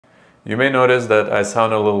You may notice that I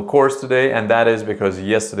sound a little coarse today, and that is because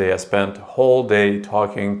yesterday I spent a whole day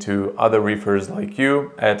talking to other reefers like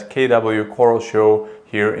you at KW Coral Show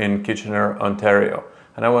here in Kitchener, Ontario.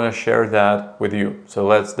 And I want to share that with you. So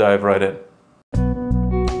let's dive right in.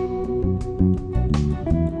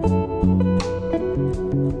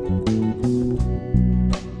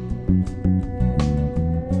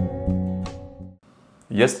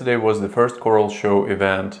 Yesterday was the first Coral Show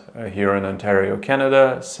event here in Ontario,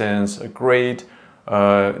 Canada, since a great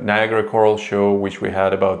Niagara Coral Show, which we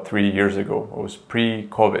had about 3 years ago. It was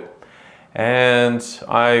pre-COVID. And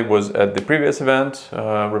I was at the previous event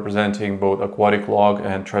representing both Aquatic Log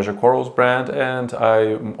and Treasure Corals brand, and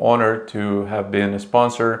I'm honored to have been a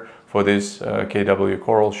sponsor for this KW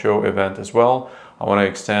Coral Show event as well. I want to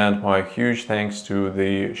extend my huge thanks to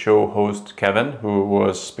the show host Kevin, who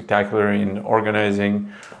was spectacular in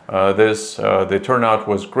organizing this. The turnout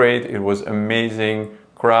was great. It was amazing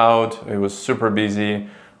crowd. It was super busy.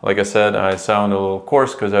 Like I said, I sound a little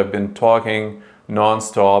coarse because I've been talking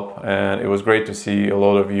non-stop, and it was great to see a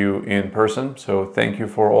lot of you in person. So thank you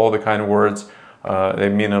for all the kind words. They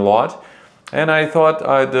mean a lot. And I thought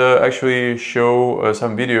I'd actually show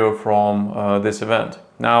some video from this event.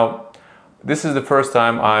 Now, this is the first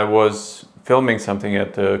time I was filming something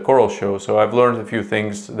at the Coral Show, so I've learned a few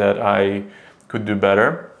things that I could do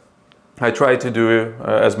better. I tried to do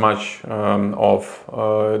as much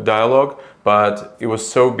of dialogue, but it was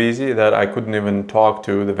so busy that I couldn't even talk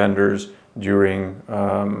to the vendors during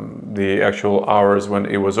the actual hours when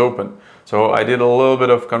it was open. So I did a little bit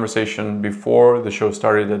of conversation before the show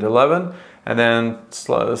started at 11, and then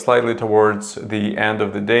slightly towards the end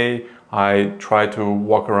of the day, I tried to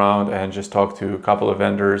walk around and just talk to a couple of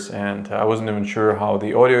vendors, and I wasn't even sure how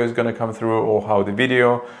the audio is going to come through or how the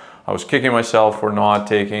video. I was kicking myself for not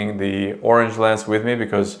taking the orange lens with me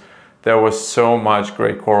because there was so much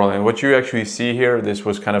great coral. And what you actually see here, this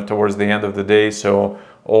was kind of towards the end of the day, so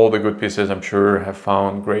all the good pieces I'm sure have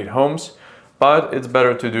found great homes. But it's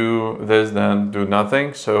better to do this than do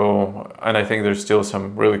nothing. So, and I think there's still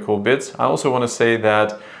some really cool bits. I also want to say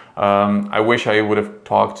that I wish I would have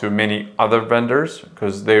talked to many other vendors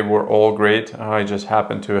because they were all great. I just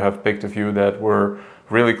happened to have picked a few that were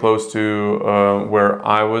really close to where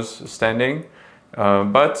I was standing.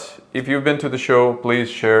 But if you've been to the show, please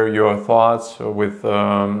share your thoughts with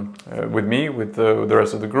me, with the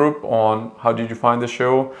rest of the group on how did you find the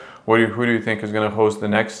show, who do you think is going to host the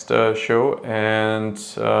next show, and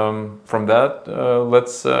from that,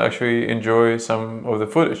 let's actually enjoy some of the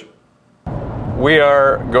footage. We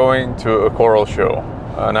are going to a coral show.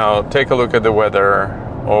 Now take a look at the weather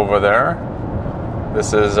over there.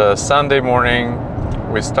 This is a Sunday morning.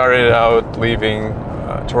 We started out leaving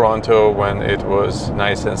Toronto when it was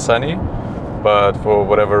nice and sunny, but for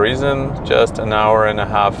whatever reason, just an hour and a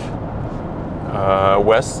half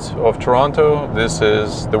west of Toronto, this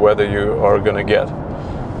is the weather you are gonna get.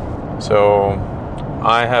 So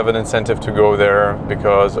I have an incentive to go there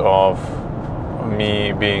because of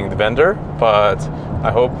me being the vendor, but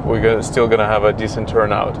I hope we're still gonna have a decent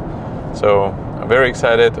turnout. So I'm very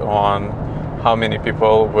excited on how many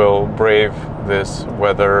people will brave this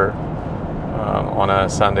weather on a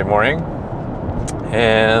Sunday morning,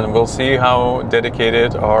 and we'll see how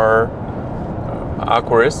dedicated are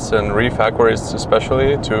aquarists and reef aquarists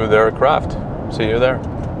especially to their craft. See you there.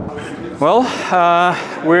 Well,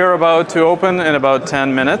 we're about to open in about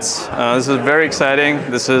 10 minutes. This is very exciting.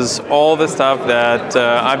 This is all the stuff that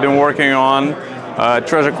I've been working on,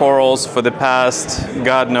 treasure corals, for the past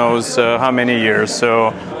God knows how many years.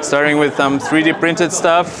 So starting with some 3D printed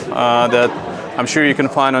stuff that I'm sure you can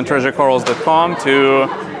find on treasurecorals.com to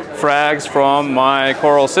frags from my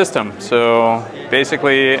coral system. So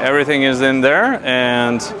basically everything is in there,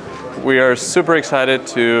 and we are super excited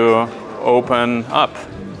to open up.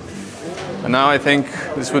 And now I think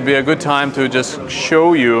this would be a good time to just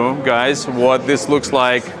show you guys what this looks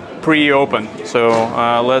like pre-open. So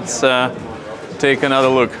let's take another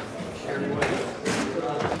look.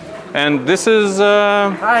 And this is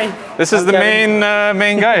hi. This is the main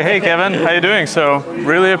guy. Hey Kevin, how you doing? So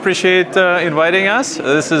really appreciate inviting us.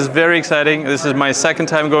 This is very exciting. This is my second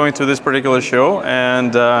time going to this particular show,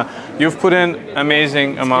 and you've put in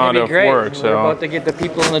amazing amount of work. So we're about to get the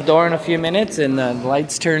people in the door in a few minutes, and the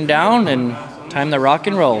lights turn down, and time to rock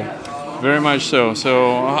and roll. Very much so.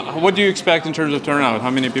 So what do you expect in terms of turnout? How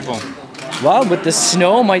many people? Well, with the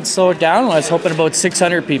snow, might slow it down. I was hoping about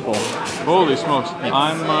 600 people. Holy smokes!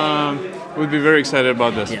 Yes. Would be very excited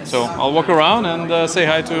about this. Yes. So I'll walk around and say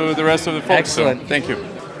hi to the rest of the folks. Excellent. So, thank you.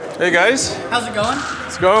 Hey guys. How's it going?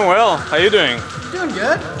 It's going well. How you doing? Doing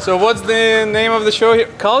good. So what's the name of the show here?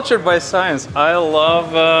 Cultured by Science. I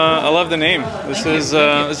love the name. This is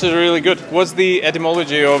really good. What's the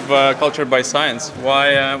etymology of Cultured by Science?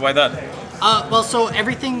 Why that? Well, so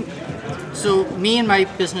me and my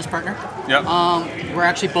business partner, we're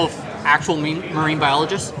actually both actual marine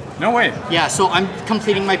biologists. No way. Yeah, so I'm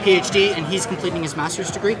completing my PhD and he's completing his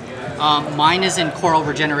master's degree. Mine is in coral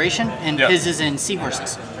regeneration and his is in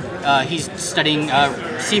seahorses. He's studying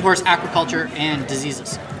seahorse aquaculture and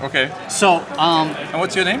diseases. Okay. So, and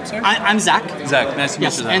what's your name, sir? I'm Zach. Zach, nice to meet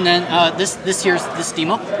you, Zach. And then this here's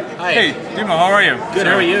Dimo. Hi. Hey, Dimo, how are you? Good,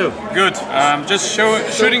 how are you? Good. Just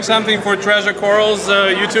shooting something for Treasure Coral's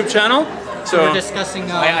YouTube channel. So we're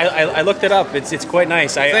discussing. I looked it up. It's quite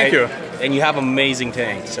nice. Thank you. And you have amazing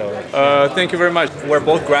tanks. So thank you very much. we're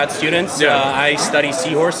both grad students. Yeah. I study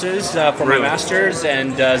seahorses for my master's,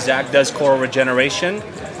 and Zach does coral regeneration.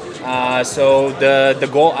 So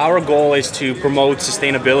our goal is to promote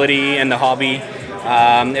sustainability in the hobby,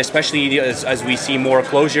 especially as we see more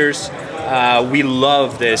closures. We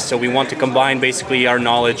love this, so we want to combine basically our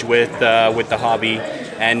knowledge with the hobby,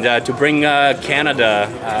 and to bring Canada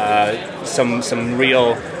some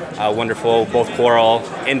real wonderful both coral,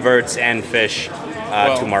 inverts, and fish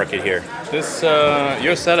to market here. This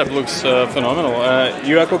your setup looks phenomenal.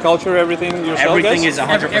 You aquaculture everything yourself? Everything guys? is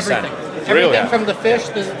 100%. Everything Really? from the fish,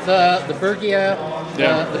 the Bergia,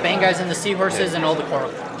 the banguys and the seahorses, and all the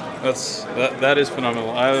coral. That is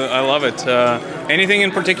phenomenal. I love it. Anything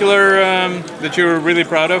in particular that you're really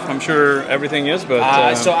proud of? I'm sure everything is, but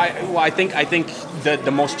I think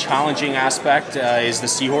the most challenging aspect is the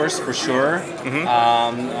seahorse for sure.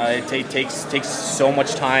 It takes so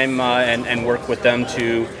much time and work with them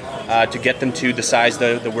to get them to the size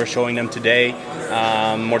that we're showing them today.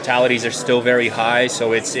 Mortalities are still very high,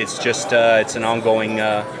 so it's an ongoing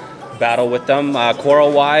battle with them.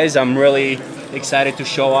 Coral wise, I'm really excited to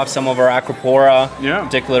show off some of our Acropora,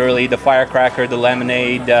 particularly the Firecracker, the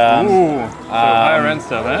Lemonade. so higher end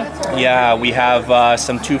stuff, eh? Yeah, we have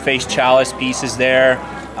some two-faced chalice pieces there.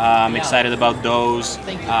 I'm excited about those.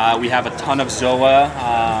 We have a ton of Zoa,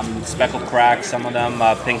 speckled cracks, some of them,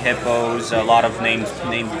 pink hippos, a lot of named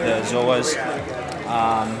Zoas.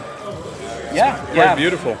 Quite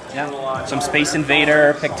beautiful. Yeah, some Space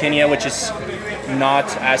Invader, Pectinia, which is not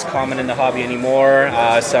as common in the hobby anymore.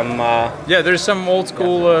 There's some old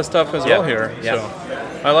school stuff as well here. Yeah.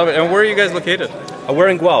 So I love it. And where are you guys located? We're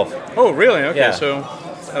in Guelph. Oh, really? Okay, Yeah. so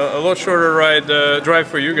a lot shorter drive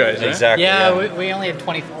for you guys. Exactly. Yeah, we only had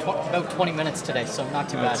about 20 minutes today, so not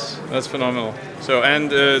too bad. That's phenomenal. So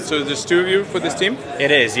so there's two of you for this team?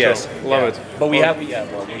 It is, yes. So, love it. But we have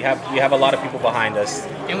a lot of people behind us.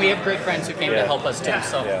 And we have great friends who came to help us too.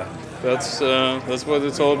 So That's what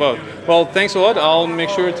it's all about. Well, thanks a lot. I'll make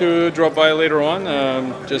sure to drop by later on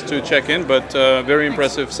just to check in. But very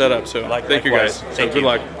impressive setup. So thank you guys. So good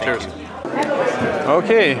luck. Cheers.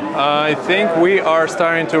 Okay, I think we are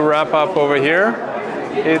starting to wrap up over here.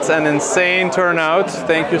 It's an insane turnout.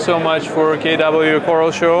 Thank you so much for KW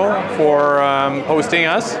Coral Show for hosting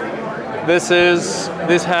us. This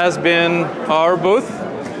has been our booth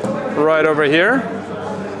right over here.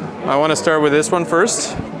 I want to start with this one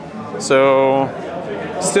first. So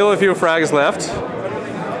still a few frags left.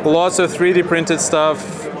 Lots of 3D printed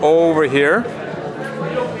stuff over here.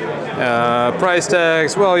 Price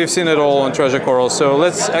tags, well, you've seen it all on Treasure Coral. So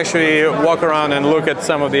let's actually walk around and look at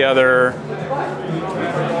some of the other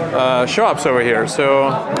shops over here. So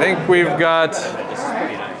I think we've got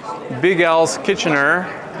Big Al's Kitchener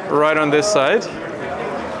right on this side.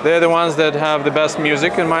 They're the ones that have the best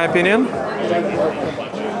music, in my opinion.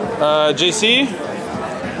 JC,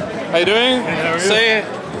 how you doing? Hey, how are you?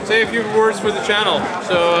 Say a few words for the channel.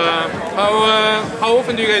 So how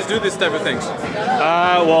often do you guys do this type of things?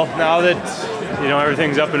 Well, now that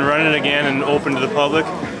everything's up and running again and open to the public,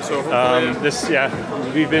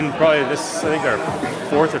 So we've been probably I think our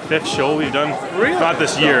 4th or 5th show we've done. Really? Not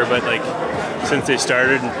this year, but like since they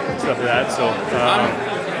started and stuff like that. So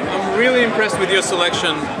I'm really impressed with your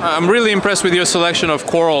selection. I'm really impressed with your selection of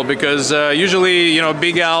coral because usually,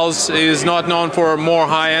 Big Al's is not known for more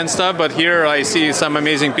high-end stuff, but here I see some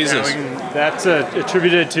amazing pieces. that's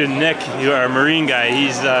attributed to Nick, our marine guy.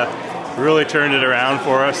 He's really turned it around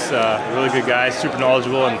for us. Really good guy, super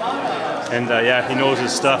knowledgeable, and he knows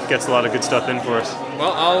his stuff. Gets a lot of good stuff in for us.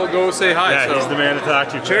 Well, I'll go say hi. Yeah, he's the man to talk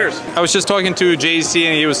to. Cheers. I was just talking to JC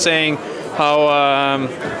and he was saying how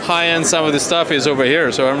high-end some of the stuff is over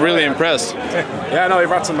here, so I'm really impressed. Yeah, no, he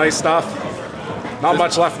brought some nice stuff. Not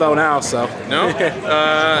much left though now, so. No?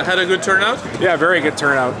 Had a good turnout? Yeah, very good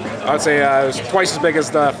turnout. I would say it was twice as big as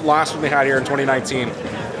the last one they had here in 2019.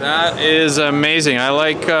 That is amazing. I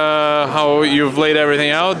like how you've laid everything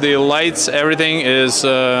out. The lights, everything is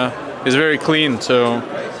very clean, so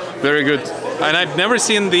very good. And I've never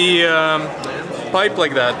seen the pipe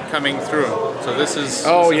like that coming through. So this is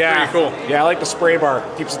pretty cool. Yeah, I like the spray bar.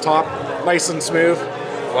 Keeps the top nice and smooth.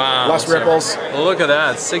 Wow. Less ripples. Look at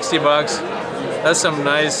that, 60 bucks. That's some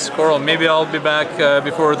nice coral. Maybe I'll be back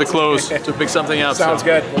before the close to pick something up. Sounds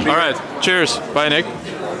good. All right, cheers. Bye, Nick.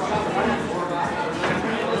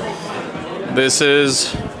 This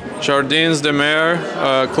is Jardins De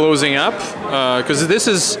Mer closing up because this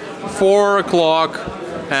is 4 o'clock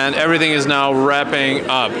and everything is now wrapping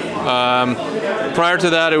up. Prior to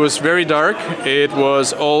that, it was very dark. It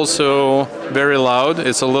was also very loud.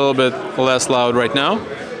 It's a little bit less loud right now.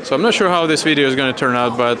 So I'm not sure how this video is going to turn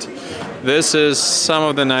out, but this is some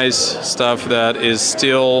of the nice stuff that is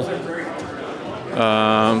still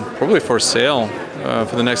probably for sale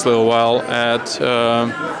for the next little while at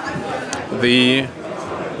the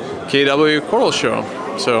KW Coral Show.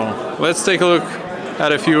 So let's take a look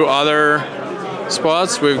at a few other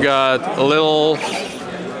spots. We've got a little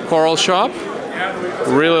coral shop.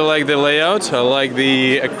 Really like the layout. I like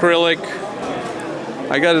the acrylic.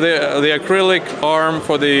 I got the acrylic arm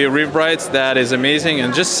for the Reef Brights. That is amazing,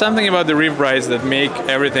 and just something about the Reef Brights that make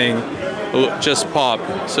everything just pop.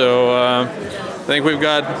 So I think we've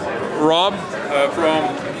got Rob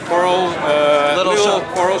from Coral Little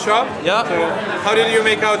Coral Shop. Yeah. So how did you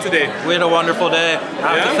make out today? We had a wonderful day.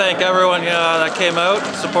 I have to thank everyone that came out,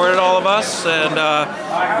 supported all of us, and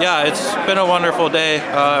yeah, it's been a wonderful day.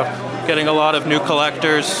 Getting a lot of new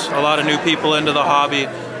collectors, a lot of new people into the hobby.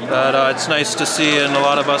 That it's nice to see, and a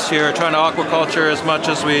lot of us here are trying to aquaculture as much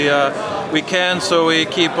as we can, so we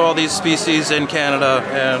keep all these species in Canada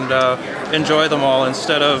and enjoy them all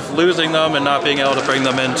instead of losing them and not being able to bring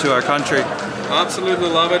them into our country. Absolutely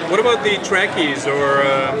love it. What about the trackies or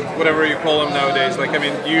whatever you call them nowadays? Like, I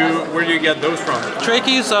mean, where do you get those from?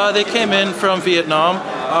 Trackies, they came in from Vietnam.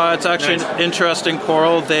 It's actually an interesting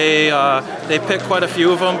coral. They pick quite a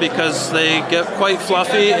few of them because they get quite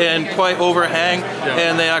fluffy and quite overhang,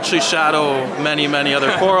 and they actually shadow many, many other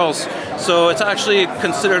corals. So it's actually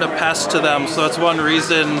considered a pest to them. So that's one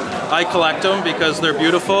reason I collect them, because they're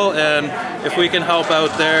beautiful, and if we can help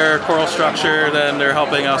out their coral structure, then they're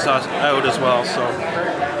helping us out as well. So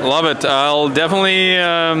love it. I'll definitely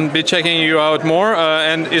be checking you out more.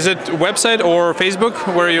 And is it website or Facebook?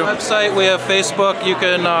 Where are you? Website. We have Facebook. You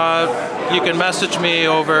can message me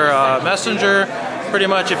over Messenger. Pretty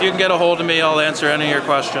much, if you can get a hold of me, I'll answer any of your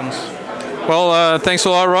questions. Well, thanks a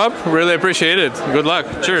lot, Rob. Really appreciate it. Good luck.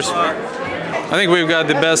 Cheers. I think we've got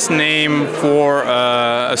the best name for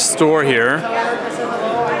a store here.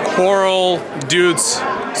 Coral Dudes.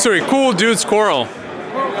 Sorry, Cool Dudes Coral.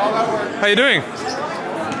 How you doing?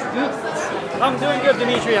 I'm doing good,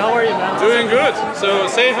 Dimitri. How are you, man? Doing good. So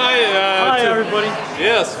say hi. Hi, everybody.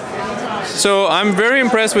 Yes. So I'm very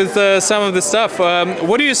impressed with some of the stuff.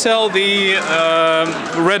 What do you sell the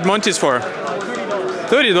red Monties for?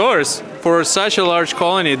 $30 for such a large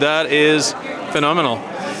colony. That is phenomenal.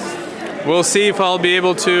 We'll see if I'll be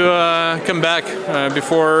able to come back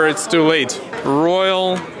before it's too late.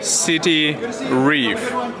 Royal City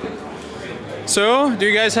Reef. So, do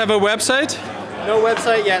you guys have a website? No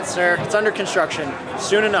website yet, sir. It's under construction.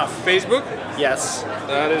 Soon enough. Facebook? Yes.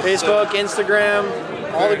 That is Facebook, Instagram,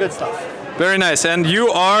 all the good stuff. Very nice. And you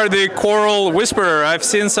are the Coral Whisperer. I've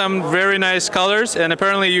seen some very nice colors, and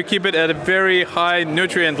apparently you keep it at a very high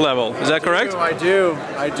nutrient level. Is that correct? I do,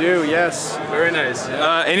 yes. Very nice.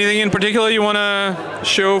 Anything in particular you want to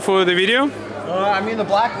show for the video? I mean, the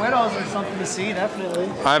Black Widows are something to see, definitely.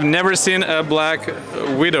 I've never seen a Black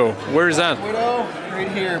Widow. Where is that? Black Widow, right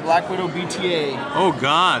here, Black Widow BTA. Oh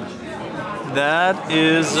God, that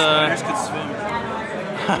is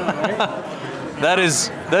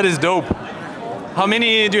that is dope. How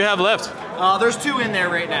many do you have left? There's 2 in there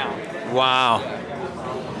right now. Wow.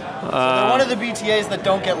 They're one of the BTAs that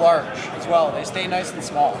don't get large as well. They stay nice and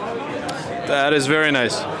small. That is very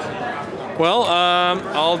nice. Well,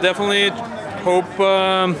 I'll definitely hope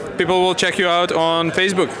people will check you out on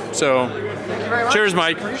Facebook. So, Thank you very much. Cheers,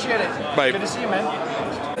 Mike. Appreciate it. Bye. Good to see you,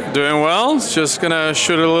 man. Doing well. Just gonna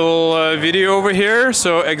shoot a little video over here.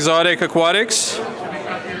 So, Exotic Aquatics.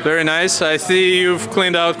 Very nice. I see you've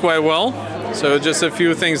cleaned out quite well. So just a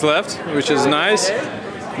few things left, which is nice.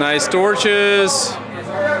 Nice torches.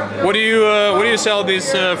 What do you sell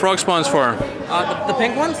these frog spawns for? The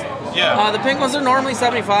pink ones? Yeah. The pink ones are normally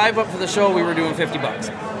 75, but for the show we were doing 50 bucks.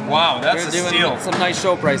 Wow, that's We're doing some nice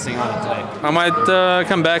show pricing on it today. I might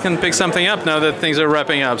come back and pick something up now that things are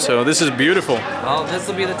wrapping up. So this is beautiful. Well, this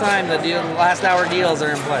will be the time. The last hour deals are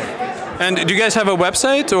in play. And do you guys have a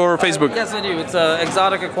website or Facebook? Yes, I do. It's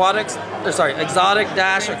Exotic Aquatics. Or sorry,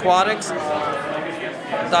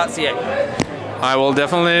 exotic-aquatics.ca. I will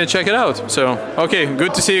definitely check it out. So, okay,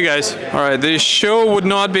 good to see you guys. All right, the show would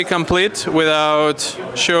not be complete without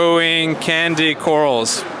showing candy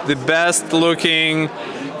corals. The best looking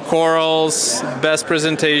corals, best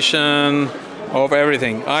presentation of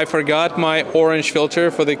everything. I forgot my orange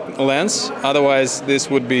filter for the lens, otherwise this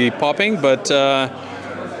would be popping, but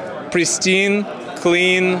pristine,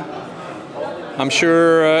 clean. I'm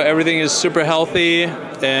sure everything is super healthy,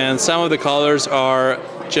 and some of the colors are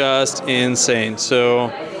just insane. So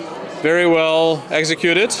very well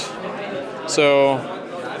executed. So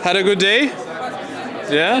had a good day.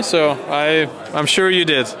 Yeah, so I'm sure you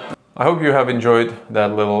did. I hope you have enjoyed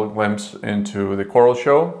that little glimpse into the coral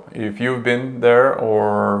show. If you've been there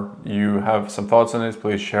or you have some thoughts on it,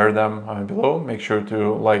 please share them below. Make sure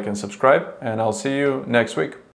to like and subscribe, and I'll see you next week.